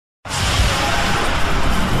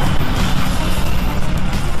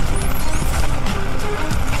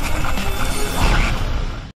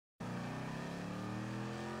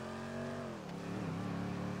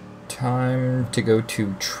want to go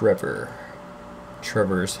to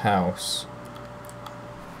Trevor's house.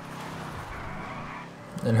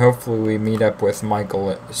 And hopefully we meet up with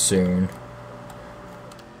Michael soon.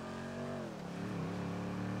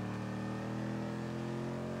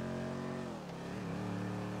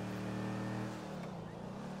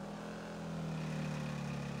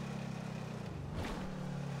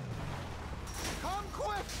 Come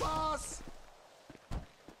quick, boss!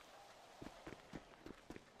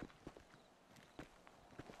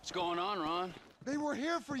 What's going on, Ron? They were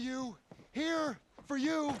here for you. Here for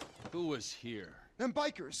you. Who was here? Them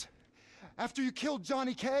bikers. After you killed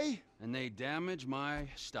Johnny K. And they damage my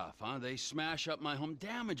stuff, huh? They smash up my home,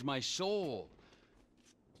 damage my soul.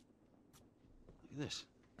 Look at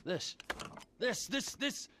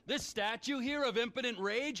this statue here of impotent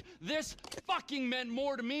rage, this fucking meant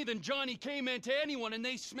more to me than Johnny K meant to anyone, and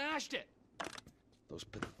they smashed it. Those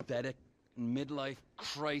pathetic midlife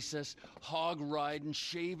crisis, hog-riding,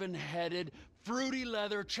 shaven-headed, fruity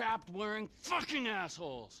leather, chapped-wearing fucking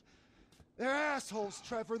assholes. They're assholes,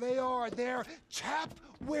 Trevor. They are. They're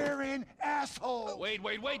chap-wearing assholes. Wait,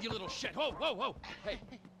 you little shit. Whoa. Hey,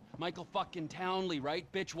 Michael fucking Townley, right?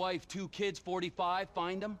 Bitch wife, 2 kids, 45.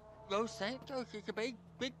 Find him? Los Santos is a big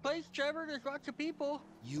place, Trevor. There's lots of people.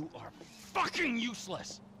 You are fucking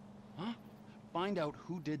useless. Huh? Find out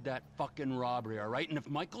who did that fucking robbery, all right? And if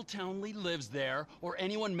Michael Townley lives there, or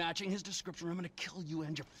anyone matching his description, I'm gonna kill you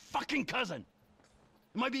and your fucking cousin.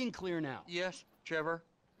 Am I being clear now? Yes, Trevor.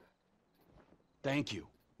 Thank you,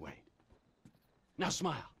 Wade. Now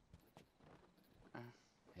smile.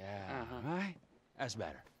 Yeah, right? That's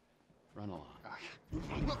better. Run along.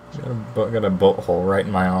 Got a bolt hole right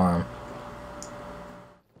in my arm.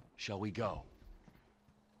 Shall we go?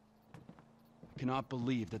 Cannot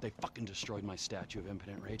believe that they fucking destroyed my statue of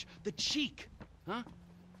impotent rage. The cheek, huh?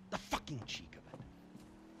 The fucking cheek of it.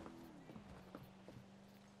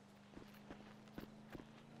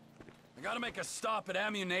 I gotta make a stop at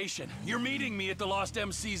ammunition. You're meeting me at the Lost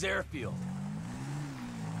MC's airfield.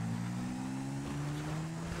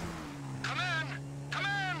 Come in!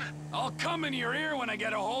 I'll come in your ear when I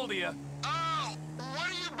get a hold of you. Oh, what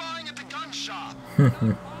are you buying at the gun shop? I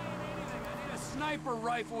need a sniper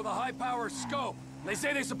rifle with a high-power scope. They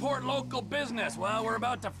say they support local business. Well, we're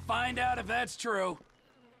about to find out if that's true.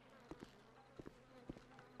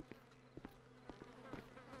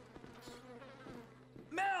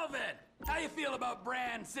 Melvin! How you feel about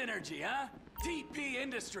brand synergy, huh? TP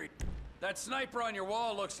Industry. That sniper on your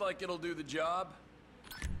wall looks like it'll do the job.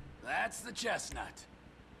 That's the chestnut.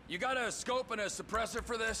 You got a scope and a suppressor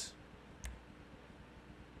for this?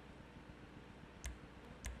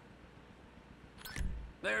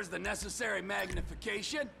 There's the necessary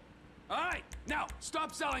magnification. All right, now,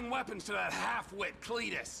 stop selling weapons to that half-wit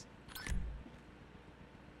Cletus.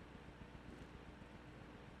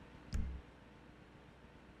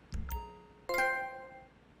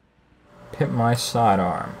 Pimp my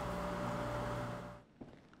sidearm.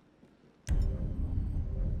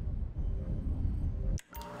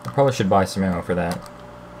 I probably should buy some ammo for that.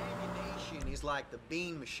 Ammunition is like the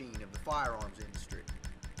bean machine of the firearms industry.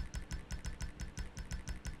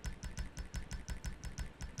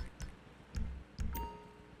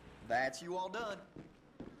 That's you all done.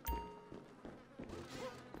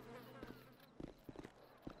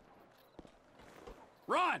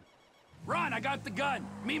 Ron, I got the gun.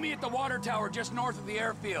 Meet me at the water tower just north of the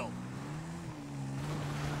airfield.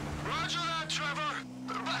 Roger that, Trevor.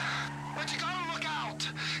 But you gotta look out,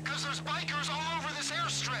 because there's bikers all over this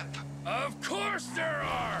airstrip. Of course there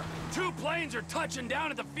are! 2 planes are touching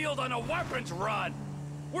down at the field on a weapons run.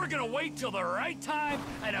 We're gonna wait till the right time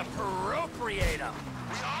and appropriate them.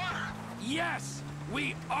 We are? Yes,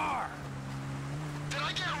 we are. Did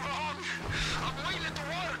I get it wrong? I'm waiting at the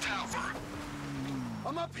water tower.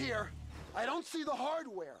 I'm up here. I don't see the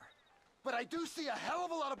hardware, but I do see a hell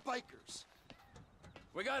of a lot of bikers.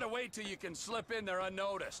 We gotta wait till you can slip in there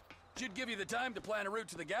unnoticed. Should give you the time to plan a route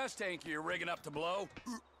to the gas tank you're rigging up to blow.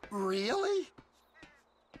 Really?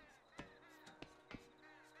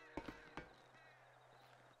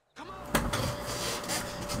 Come on.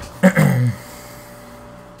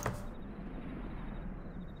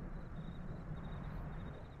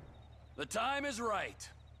 The time is right.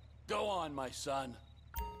 Go on, my son.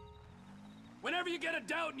 Whenever you get a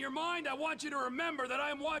doubt in your mind, I want you to remember that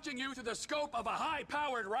I'm watching you through the scope of a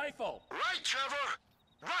high-powered rifle. Right, Trevor.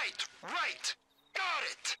 Right. Got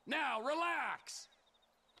it. Now, relax.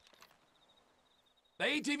 The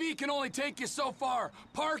ATV can only take you so far.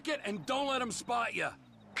 Park it and don't let them spot you.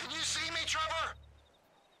 Can you see me, Trevor?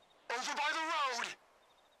 Over by the road.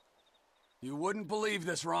 You wouldn't believe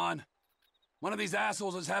this, Ron. One of these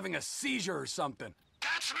assholes is having a seizure or something.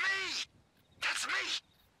 That's me! That's me!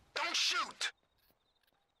 Don't shoot!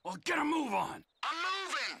 Well, get a move on! I'm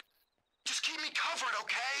moving! Just keep me covered,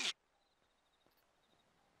 okay?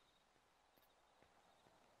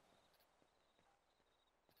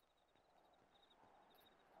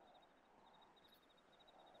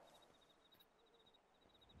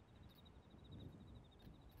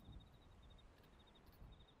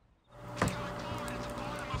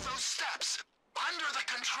 Those steps! Under the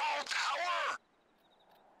control tower!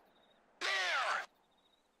 There!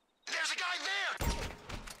 There's a guy there!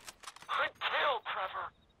 Good kill,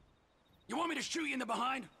 Trevor. You want me to shoot you in the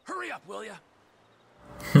behind? Hurry up, will ya?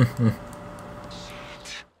 Shit.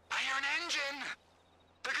 I hear an engine.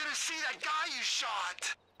 They're gonna see that guy you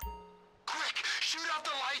shot. Quick, shoot out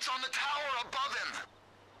the lights on the tower above him.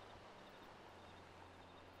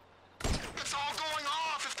 It's all going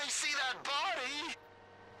off if they see that body.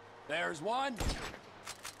 There's one.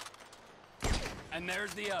 And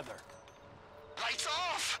there's the other. Lights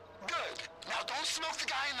off. Good. Now don't smoke the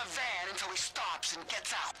guy in the van until he stops and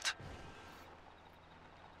gets out.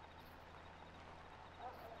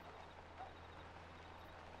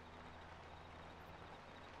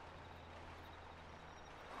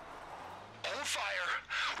 Hold fire.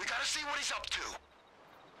 We gotta see what he's up to.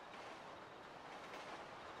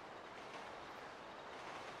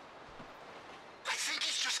 I think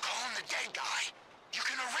he's just calling the dead guy. You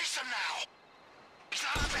can erase him now. He's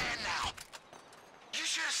out of the van now. You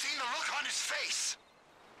should have seen the look on his face.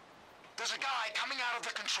 There's a guy coming out of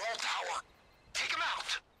the control tower. Take him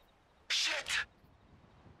out. Shit.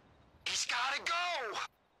 He's gotta go.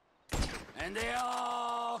 And they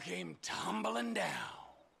all came tumbling down.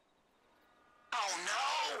 Oh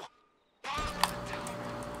no!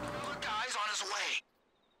 Another guy's on his way.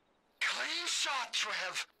 Clean shot,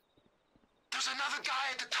 Trev. There's another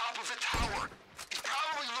guy at the top of the tower. He's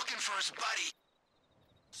probably looking for his buddy.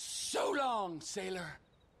 So long, sailor.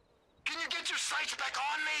 Can you get your sights back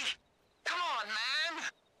on me? Come on, man!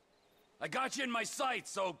 I got you in my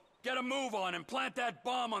sights, so get a move on and plant that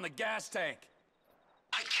bomb on the gas tank.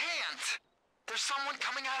 I can't. There's someone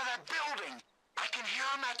coming out of that building. I can hear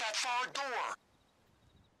him at that far door.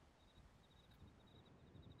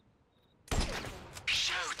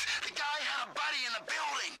 Shoot! The guy had a buddy in the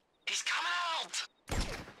building. He's coming out.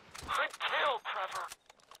 Good kill, Trevor.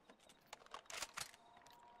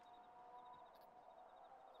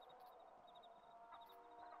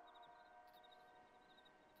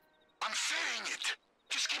 I'm fitting it.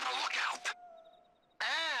 Just keep a lookout.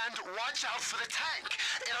 And watch out for the tank.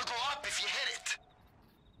 It'll go up if you hit it.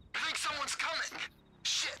 I think someone's coming.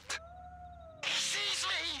 Shit. He sees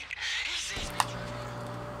me. He sees me.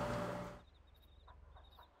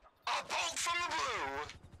 A bolt from the blue.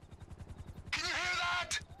 Can you hear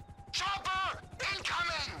that? Chopper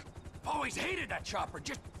incoming. Always hated that chopper.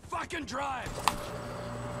 Just fucking drive.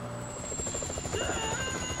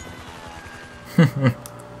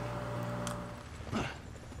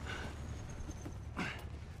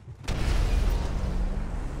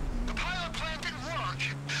 The pilot plant didn't work,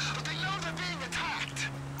 but they know they're being attacked.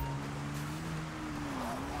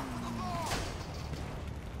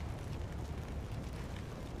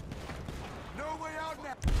 No way out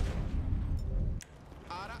now.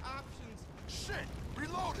 Out of options. Shit!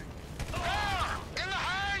 Reloading. There! In the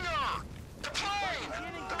hangar! The plane!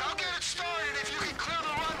 I'll get it started if you can clear the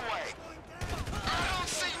runway. I don't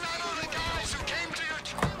see none of the guys who came to your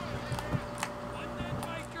One dead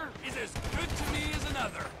biker is as good to me as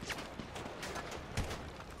another.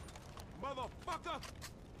 Motherfucker!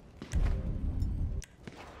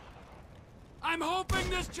 I'm hoping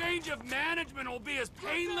this change of management will be as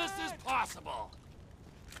painless as possible.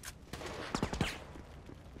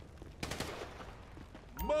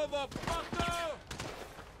 Motherfucker!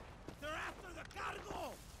 They're after the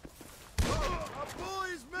cargo! Our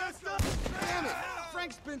boys messed up! Damn it!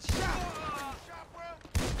 Frank's been shot!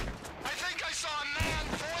 I think I saw a man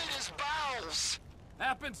void his bowels.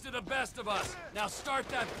 Happens to the best of us. Now start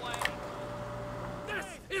that plane. This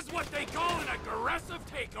is what they call an aggressive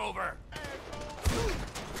takeover.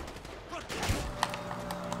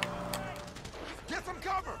 Get some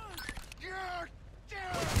cover!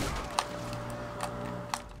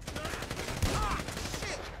 Ah,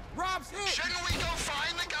 shit! Rob's hit! Shouldn't we go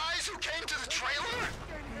find the guys who came to the trailer?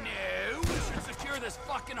 No, we should secure this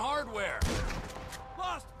fucking hardware.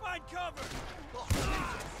 Lost! Find cover!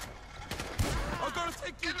 I'm gonna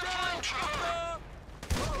take you Get the down! flamethrower.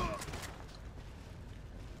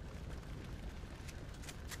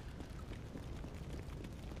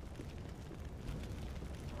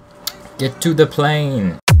 Get to the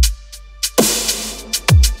plane.